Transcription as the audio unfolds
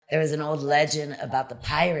there was an old legend about the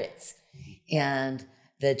pirates and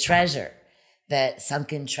the treasure, that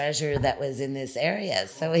sunken treasure that was in this area.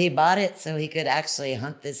 So he bought it so he could actually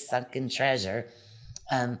hunt this sunken treasure.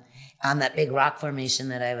 On that big rock formation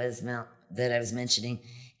that I was mentioning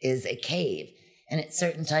is a cave. And at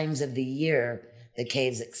certain times of the year, the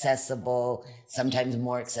cave's accessible, sometimes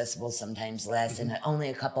more accessible, sometimes less, and only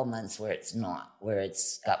a couple months where it's not, where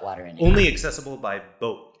it's got water in it. Only accessible by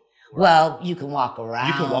boat. Well, you can walk around.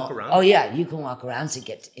 You can walk around? Oh, yeah, you can walk around to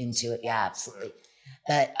get into it. Yeah, absolutely.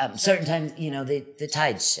 But certain times, the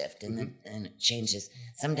tides shift and it changes.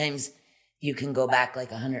 Sometimes you can go back like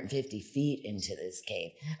 150 feet into this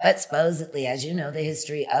cave. But supposedly, as you know, the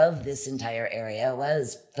history of this entire area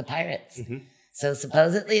was the pirates. Mm-hmm. So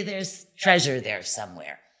supposedly there's treasure there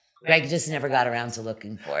somewhere. Greg just never got around to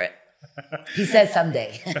looking for it. He says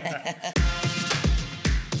someday.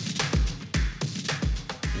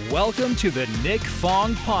 Welcome to the Nick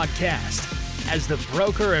Fong Podcast. As the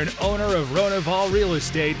broker and owner of Ronaval Real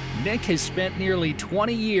Estate, Nick has spent nearly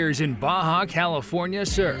 20 years in Baja, California,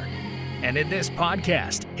 Sur. And in this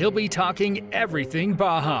podcast, he'll be talking everything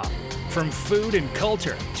Baja, from food and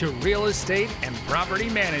culture to real estate and property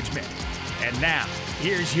management. And now,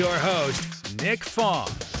 here's your host, Nick Fong.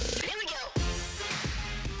 Here we go.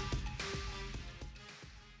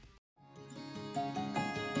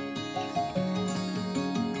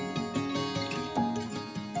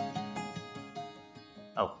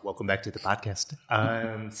 Oh, welcome back to the podcast.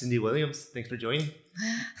 Cindy Williams, thanks for joining.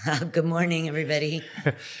 Good morning, everybody.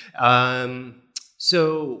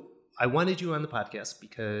 So I wanted you on the podcast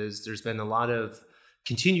because there's been a lot of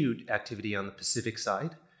continued activity on the Pacific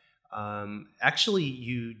side. Actually,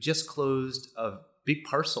 you just closed a big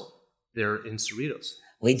parcel there in Cerritos.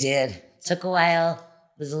 We did. Took a while.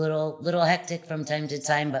 It was a little hectic from time to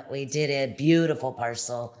time, but we did a beautiful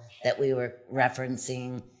parcel that we were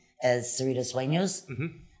referencing as Cerritos Sueños.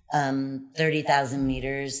 Mm-hmm. 30,000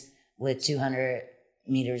 meters with 200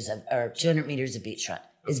 meters of beachfront.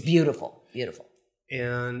 It's beautiful, beautiful.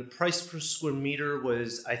 And price per square meter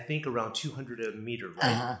was, I think, around $200 a meter,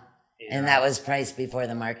 right? Uh-huh. And that was priced before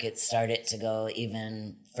the market started to go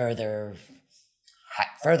even further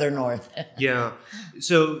north. Yeah.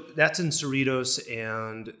 So that's in Cerritos,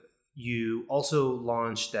 and you also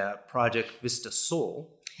launched that project Vista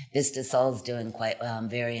Sol. Vista Sol's doing quite well. I'm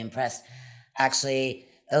very impressed. Actually,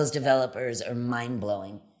 those developers are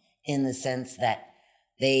mind-blowing in the sense that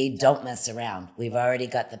they don't mess around. We've already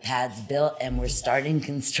got the pads built, and we're starting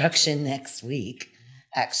construction next week,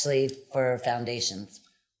 actually, for foundations.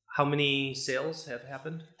 How many sales have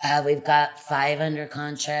happened? We've got 5 under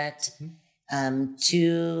contract,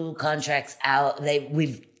 2 contracts out.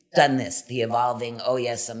 We've done this, the evolving, oh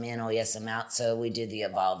yes, I'm in, oh yes, I'm out. So we did the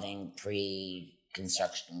evolving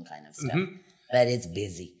pre-construction kind of stuff. Mm-hmm. But it's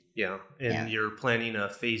busy. Yeah, and you're planning a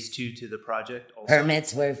phase 2 to the project also?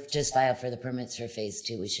 Permits, we've just filed for the permits for phase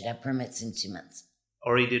 2. We should have permits in 2 months.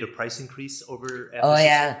 Already did a price increase over? Oh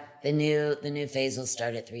yeah, the new phase will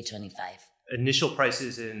start at $325. Initial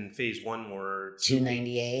prices in phase 1 were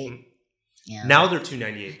 $298. Mm-hmm. Yeah. Now they're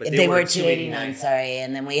 $298, but they were $289. Sorry,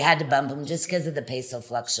 and then we had to bump them just because of the peso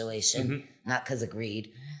fluctuation, mm-hmm. not because of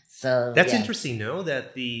greed. So that's interesting, though,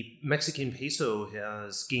 that the Mexican peso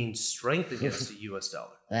has gained strength against the U.S.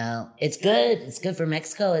 dollar. Well, it's good. It's good for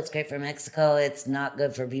Mexico. It's great for Mexico. It's not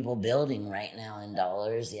good for people building right now in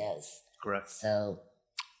dollars. Yes, correct. So,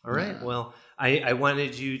 all right. Yeah. Well, I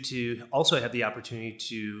wanted you to also have the opportunity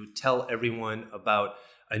to tell everyone about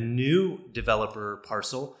a new developer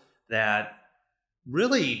parcel that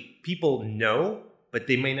really people know, but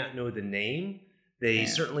they may not know the name. They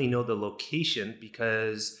certainly know the location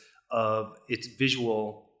because of its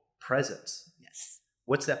visual presence. Yes.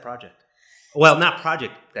 What's that project? Well, not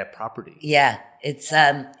project, that property. Yeah, it's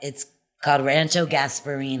called Rancho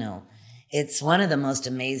Gaspareño. It's one of the most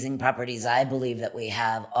amazing properties I believe that we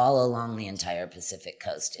have all along the entire Pacific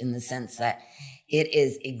coast, in the sense that it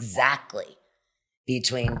is exactly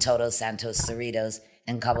between Todos Santos, Cerritos,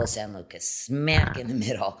 and Cabo San Lucas, smack in the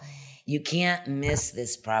middle. You can't miss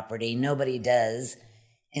this property. Nobody does,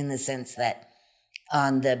 in the sense that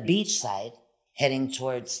on the beach side, heading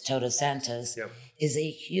towards Todos Santos, is a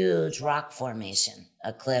huge rock formation,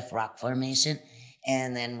 a cliff rock formation.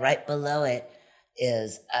 And then right below it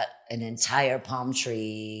is an entire palm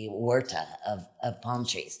tree huerta of palm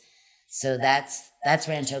trees. So that's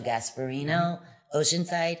Rancho Gaspareño,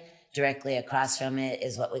 Oceanside. Directly across from it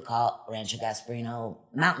is what we call Rancho Gaspareño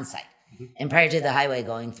Mountainside. Mm-hmm. And prior to the highway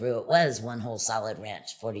going through, it was one whole solid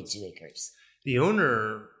ranch, 42 acres. The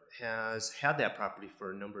owner has had that property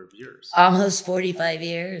for a number of years. Almost 45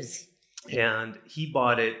 years. And he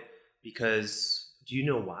bought it because, Do you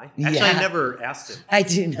know why? Actually, I never asked him. I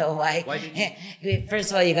do know why. Why did you? First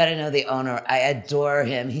of all, you got to know the owner. I adore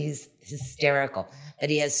him. He's hysterical. But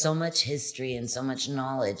he has so much history and so much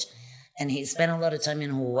knowledge. And he spent a lot of time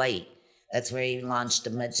in Hawaii. That's where he launched a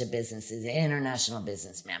bunch of businesses, an international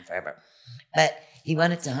businessman forever. But he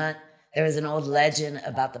wanted to hunt. There was an old legend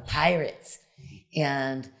about the pirates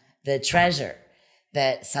and the treasure,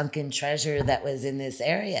 that sunken treasure that was in this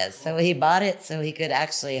area. So he bought it so he could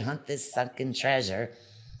actually hunt this sunken treasure.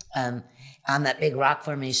 On that big rock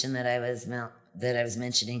formation that I was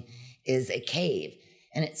mentioning is a cave.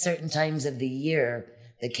 And at certain times of the year,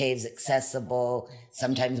 the cave's accessible,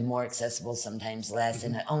 sometimes more accessible, sometimes less,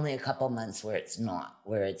 and only a couple months where it's not,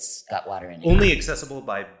 where it's got water in it. Only accessible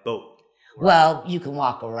by boat. Well, you can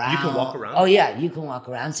walk around. You can walk around? Oh, yeah, you can walk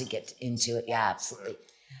around to get into it. Yeah, absolutely.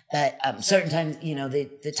 But certain times,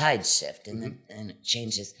 the tides shift and it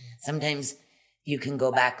changes. Sometimes you can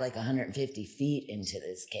go back like 150 feet into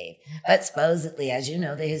this cave. But supposedly, as you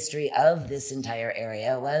know, the history of this entire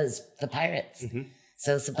area was the pirates. Mm-hmm.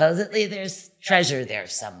 So supposedly there's treasure there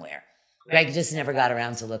somewhere. Greg just never got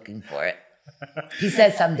around to looking for it. He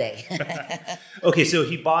says someday. Okay, so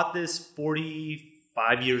he bought this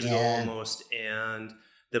 45 years ago almost, and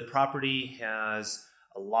the property has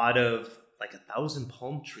a lot of, like 1,000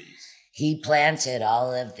 palm trees. He planted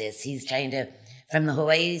all of this. He's trying to, from the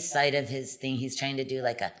Hawaii side of his thing, he's trying to do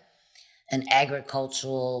like an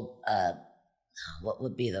agricultural, what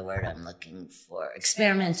would be the word I'm looking for?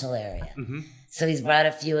 Experimental area. Mm-hmm. So he's brought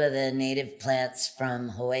a few of the native plants from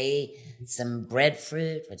Hawaii, some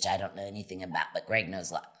breadfruit, which I don't know anything about, but Greg knows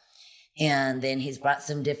a lot. And then he's brought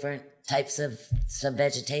some different types of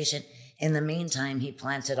vegetation. In the meantime, he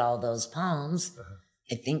planted all those palms,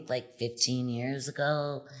 I think like 15 years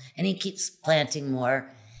ago, and he keeps planting more.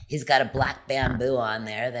 He's got a black bamboo on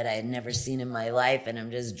there that I had never seen in my life, and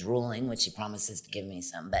I'm just drooling, which he promises to give me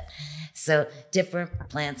some. But so different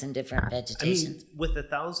plants and different vegetation. I mean, with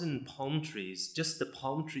 1,000 palm trees, just the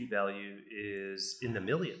palm tree value is in the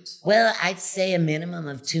millions. Well, I'd say a minimum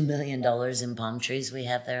of $2 million in palm trees we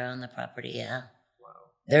have there on the property. Yeah. Wow.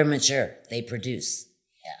 They're mature. They produce.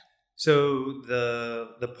 Yeah. So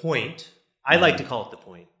the point, I like to call it the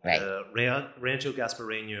point, right? The Rancho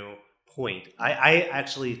Gaspareño point. I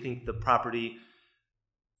actually think the property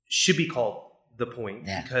should be called the point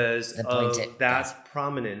because of that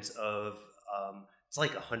prominence of it's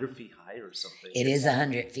like 100 feet high or something. It is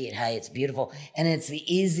 100 feet high. It's beautiful. And it's the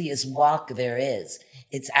easiest walk there is.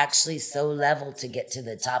 It's actually so level to get to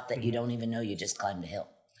the top that you don't even know you just climbed a hill.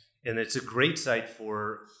 And it's a great site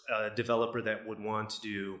for a developer that would want to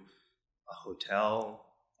do a hotel,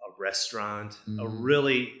 a restaurant, a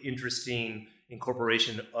really interesting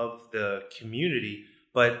incorporation of the community.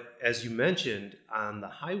 But as you mentioned, on the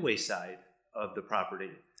highway side of the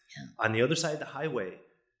property, on the other side of the highway,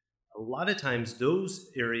 a lot of times those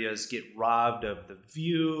areas get robbed of the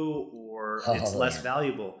view or it's less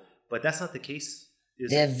valuable. But that's not the case.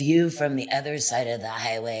 The view from the other side of the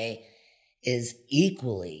highway is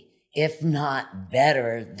equally, if not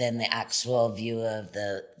better, than the actual view of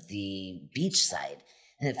the beach side.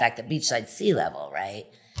 And in fact, the beach side sea level, right?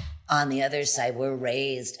 On the other side, we're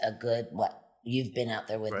raised a good, you've been out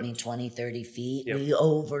there with me, 20, 30 feet. Yep. We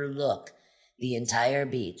overlook the entire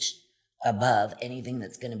beach above anything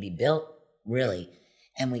that's going to be built, really.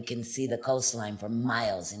 And we can see the coastline for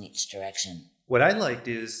miles in each direction. What I liked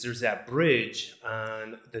is there's that bridge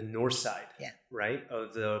on the north side, right,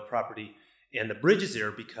 of the property. And the bridge is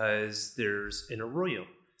there because there's an arroyo.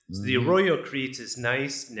 So the arroyo creates this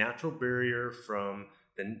nice natural barrier from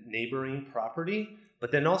the neighboring property.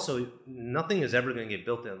 But then also, nothing is ever going to get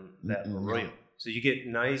built in that arroyo. So you get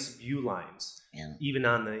nice view lines, even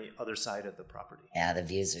on the other side of the property. Yeah, the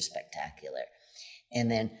views are spectacular. And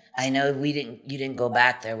then I know you didn't go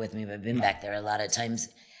back there with me, but I've been back there a lot of times.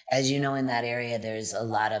 As you know, in that area, there's a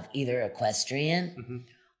lot of either equestrian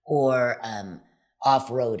or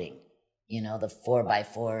off-roading, the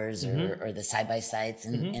 4x4s or the side-by-sides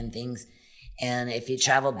and things. And if you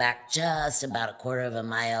travel back just about a quarter of a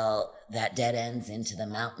mile, that dead ends into the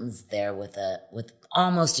mountains there with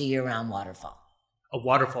almost a year-round waterfall. A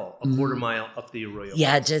waterfall, a quarter mile up the arroyo.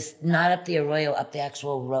 Yeah, just not up the arroyo, up the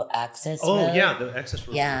actual access road. Oh, yeah, the access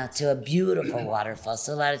road. Yeah, to a beautiful waterfall.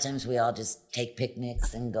 So a lot of times we all just take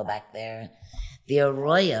picnics and go back there. The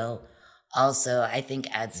arroyo also, I think,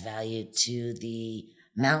 adds value to the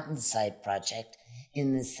mountainside project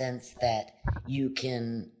in the sense that you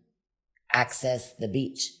can access the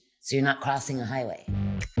beach. So you're not crossing a highway.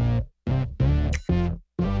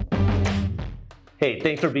 Hey,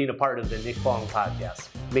 thanks for being a part of the Nick Fong podcast.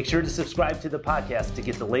 Make sure to subscribe to the podcast to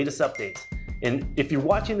get the latest updates. And if you're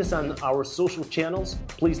watching this on our social channels,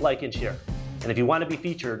 please like and share. And if you want to be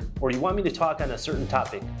featured or you want me to talk on a certain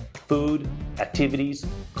topic, food, activities,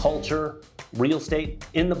 culture, real estate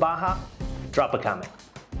in the Baja, drop a comment.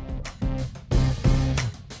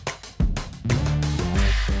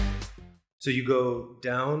 So you go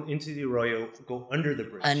down into the arroyo, go under the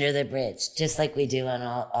bridge. Under the bridge, just like we do on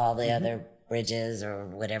all the other bridges or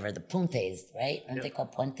whatever, the puentes, right? Aren't they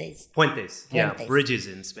called puentes? Puentes, yeah, Puentes. bridges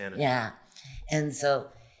in Spanish. Yeah. And so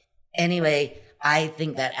anyway, I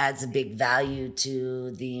think that adds a big value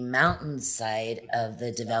to the mountainside of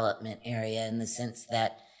the development area in the sense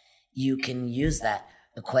that you can use that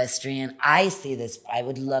equestrian. I see this, I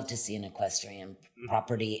would love to see an equestrian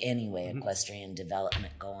property anyway, equestrian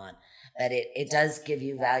development go on. That it does give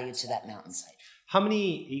you value to that mountainside. How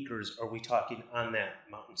many acres are we talking on that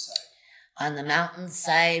mountainside? On the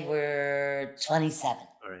mountainside, we're 27.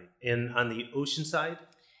 All right. And on the ocean side?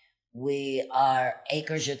 We are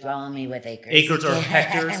acres. You're throwing me with acres. Acres or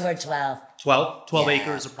hectares? We're 12. 12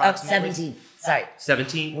 acres approximately? 17. Sorry.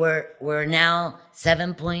 17? We're now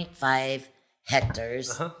 7.5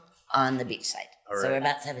 hectares on the beach side. All right. So we're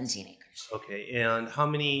about 17 acres. Okay. And how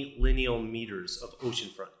many lineal meters of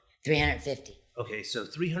oceanfront? 350. Okay, so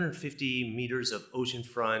 350 meters of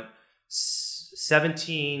oceanfront,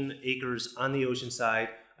 17 acres on the ocean side,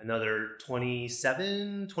 another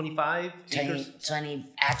 27, 25 acres? 20,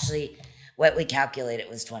 actually, what we calculated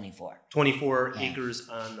was 24. 24 acres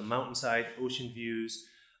on the mountainside, ocean views.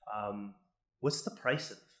 What's the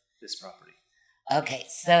price of this property? Okay,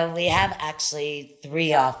 so we have actually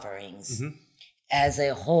 3 offerings. As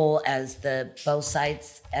a whole, as the both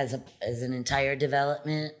sides, as an entire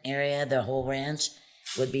development area, the whole ranch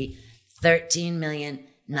would be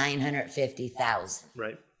 $13,950,000.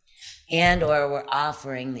 Right. And or we're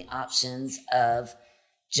offering the options of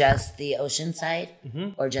just the ocean side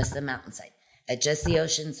or just the mountain side. At just the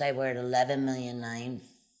ocean side, we're at $11,950,000.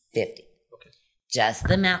 Okay. Just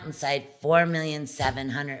the mountain side,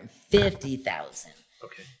 $4,750,000.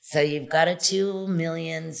 Okay. So you've got a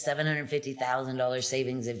 $2,750,000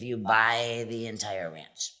 savings if you buy the entire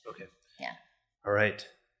ranch. Okay. Yeah. All right.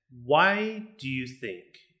 Why do you think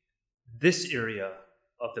this area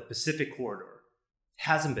of the Pacific Corridor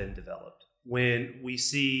hasn't been developed when we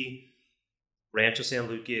see Rancho San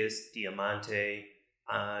Lucas, Diamante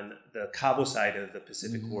on the Cabo side of the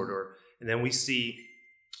Pacific Corridor, and then we see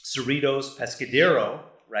Cerritos, Pescadero,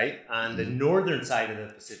 right, on the northern side of the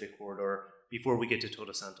Pacific Corridor before we get to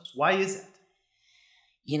Todos Santos? Why is that?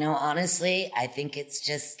 You know, honestly, I think it's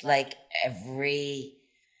just like every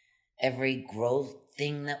growth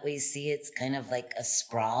thing that we see, it's kind of like a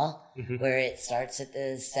sprawl where it starts at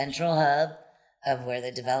the central hub of where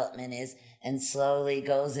the development is and slowly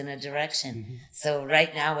goes in a direction. So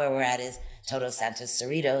right now where we're at is Todos Santos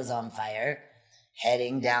Cerritos on fire,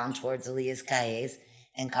 heading down towards Elias Calles,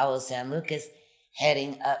 and Cabo San Lucas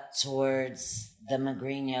heading up towards the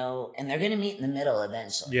Magriño, and they're going to meet in the middle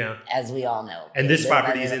eventually, as we all know. And this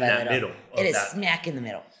property is in that middle. It is smack in the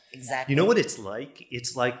middle. Exactly. You know what it's like?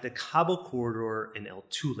 It's like the Cabo Corridor in El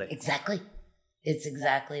Tule. Exactly. It's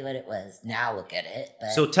exactly what it was. Now look at it.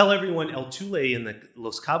 But so tell everyone El Tule in the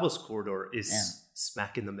Los Cabos Corridor is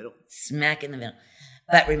smack in the middle. Smack in the middle.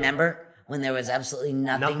 But remember when there was absolutely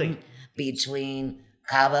nothing. Between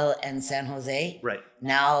Cabo and San Jose. Right.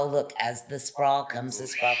 Now look, as the sprawl comes,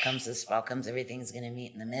 everything's going to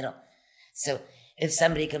meet in the middle. So if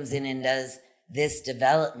somebody comes in and does this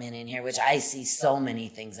development in here, which I see so many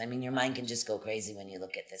things. I mean, your mind can just go crazy when you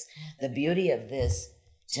look at this. The beauty of this,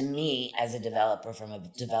 to me, as a developer from a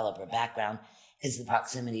developer background, is the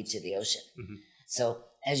proximity to the ocean. So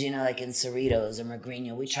as you know, like in Cerritos or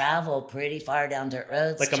Magriño, we travel pretty far down dirt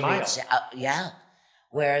roads. Like a mile.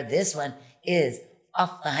 Where this one is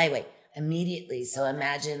off the highway immediately. So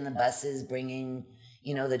imagine the buses bringing,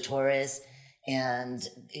 the tourists and,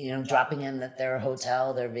 dropping in at their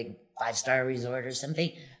hotel, their big 5-star resort or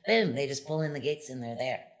something. Boom, they just pull in the gates and they're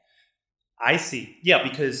there. I see. Yeah,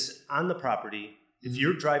 because on the property, if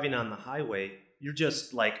you're driving on the highway, you're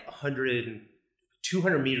just like 100,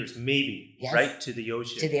 200 meters maybe, right, to the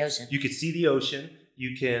ocean. To the ocean. You can see the ocean.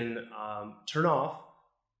 You can turn off,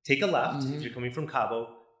 take a left if you're coming from Cabo,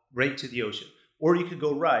 right to the ocean. Or you could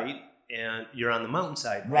go right and you're on the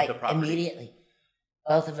mountainside of the property. Immediately.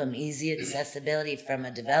 Both of them, easy accessibility from a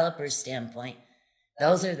developer's standpoint.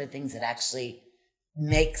 Those are the things that actually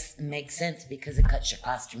make sense because it cuts your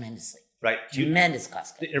cost tremendously. Right. Tremendous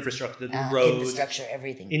cost. The infrastructure, the road. Infrastructure,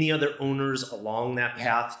 everything. Any other owners along that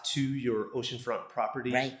path to your oceanfront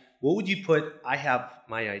property? Right. What would you put? I have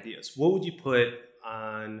my ideas. What would you put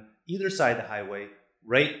on either side of the highway,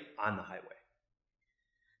 right on the highway?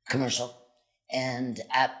 Commercial. and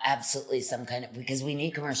absolutely some kind of, because we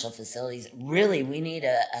need commercial facilities. Really, we need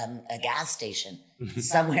a gas station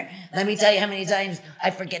somewhere. Let me tell you how many times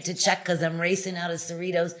I forget to check because I'm racing out of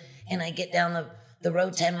Cerritos and I get down the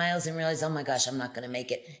road 10 miles and realize, oh my gosh, I'm not going to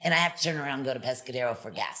make it. And I have to turn around and go to Pescadero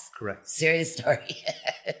for gas. Correct. Serious story.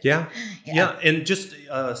 Yeah. And just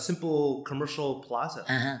a simple commercial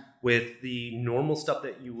plaza with the normal stuff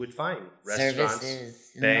that you would find. Restaurants,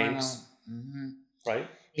 services, banks, right?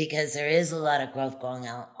 Because there is a lot of growth going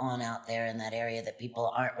on out there in that area that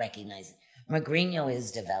people aren't recognizing. Magriño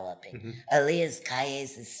is developing. Elias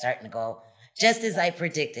Calles is starting to go, just as I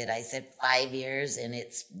predicted. I said 5 years, and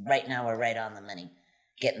it's right now we're right on the money,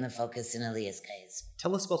 getting the focus in Elias Calles.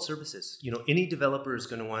 Tell us about services. Any developer is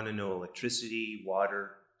going to want to know electricity,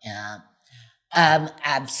 water. Yeah.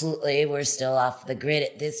 Absolutely. We're still off the grid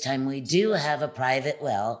at this time. We do have a private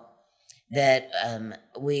well that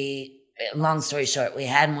long story short, we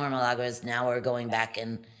had more Milagros. Now we're going back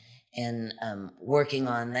and working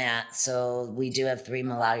on that. So we do have 3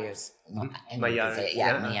 Milagros.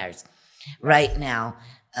 Milagros. Right now,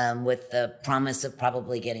 with the promise of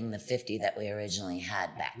probably getting the 50 that we originally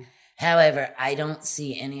had back. However, I don't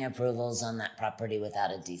see any approvals on that property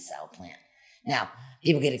without a desal plant. Now,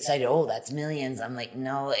 people get excited. Oh, that's millions. I'm like,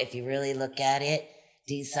 no, if you really look at it,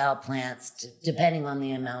 desal plants, depending on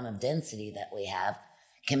the amount of density that we have,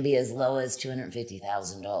 can be as low as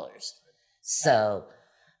 $250,000. So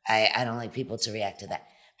I don't like people to react to that.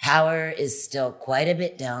 Power is still quite a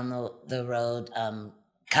bit down the road,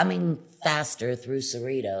 coming faster through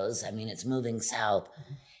Cerritos. I mean, it's moving south.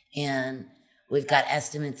 And we've got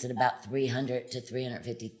estimates at about $300,000 to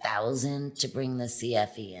 $350,000 to bring the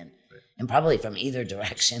CFE in. Right. And probably from either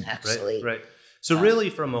direction, actually. Right. So really,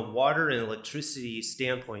 from a water and electricity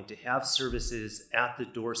standpoint, to have services at the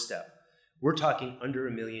doorstep, we're talking under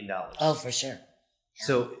 $1 million. Oh, for sure. Yeah.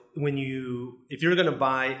 So if you're going to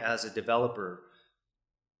buy as a developer,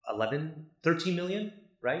 13 million,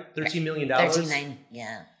 right? $13 million. 13.9,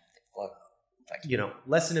 yeah.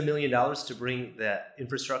 Less than $1 million to bring that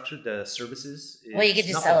infrastructure, the services. Well, you get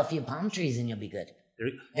to sell a few palm trees and you'll be good.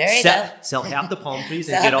 There you go. Sell half the palm trees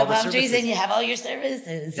and get all the services. Trees and you have all your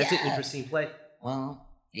services. That's an interesting play. Well,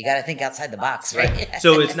 you got to think outside the box, right?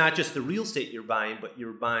 So it's not just the real estate you're buying, but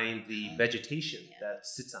you're buying the vegetation that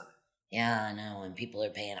sits on it. Yeah, I know. And people are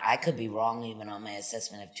paying. I could be wrong even on my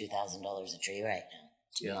assessment of $2,000 a tree right now,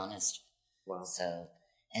 to be honest. Wow. So,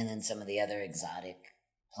 and then some of the other exotic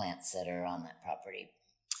plants that are on that property.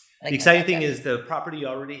 The exciting thing is the property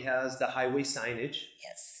already has the highway signage.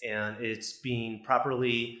 Yes. And it's being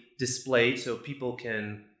properly displayed so people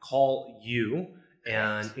can call you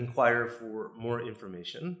and inquire for more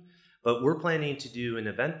information. But we're planning to do an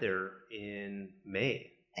event there in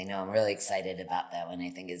May. I know. I'm really excited about that one. I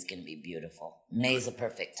think it's going to be beautiful. May's a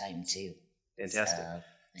perfect time, too. Fantastic. So,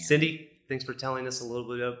 yeah. Cindy, thanks for telling us a little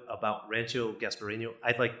bit about Rancho Gaspareño.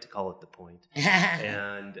 I'd like to call it the Point.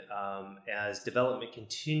 And as development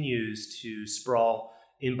continues to sprawl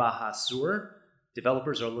in Baja Sur,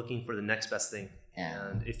 developers are looking for the next best thing. Yeah.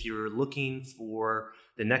 And if you're looking for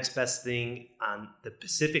the next best thing on the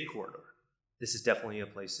Pacific corridor, this is definitely a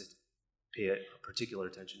place to pay a particular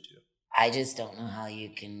attention to. I just don't know how you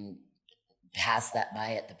can pass that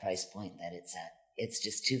by at the price point that it's at. It's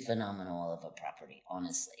just too phenomenal of a property,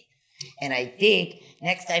 honestly. And I think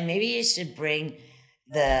next time maybe you should bring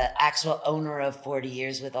the actual owner of 40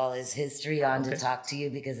 years with all his history on to talk to you,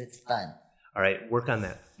 because it's fun. All right, work on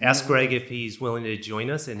that. Ask Greg if he's willing to join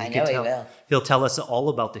us, and he'll tell us all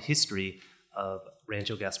about the history of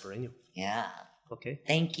Rancho Gaspareño. Yeah. Okay.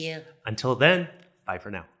 Thank you. Until then, bye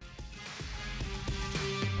for now.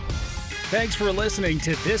 Thanks for listening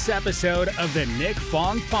to this episode of the Nick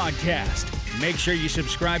Fong Podcast. Make sure you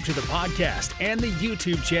subscribe to the podcast and the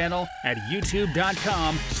YouTube channel at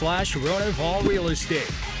youtube.com/Ronaval Real Estate,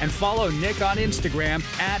 and follow Nick on Instagram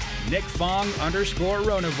at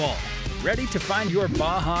NickFong_Ronaval. Ready to find your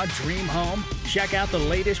Baja dream home? Check out the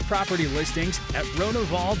latest property listings at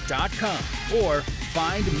Ronaval.com or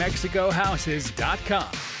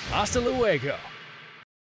FindMexicoHouses.com. Hasta luego.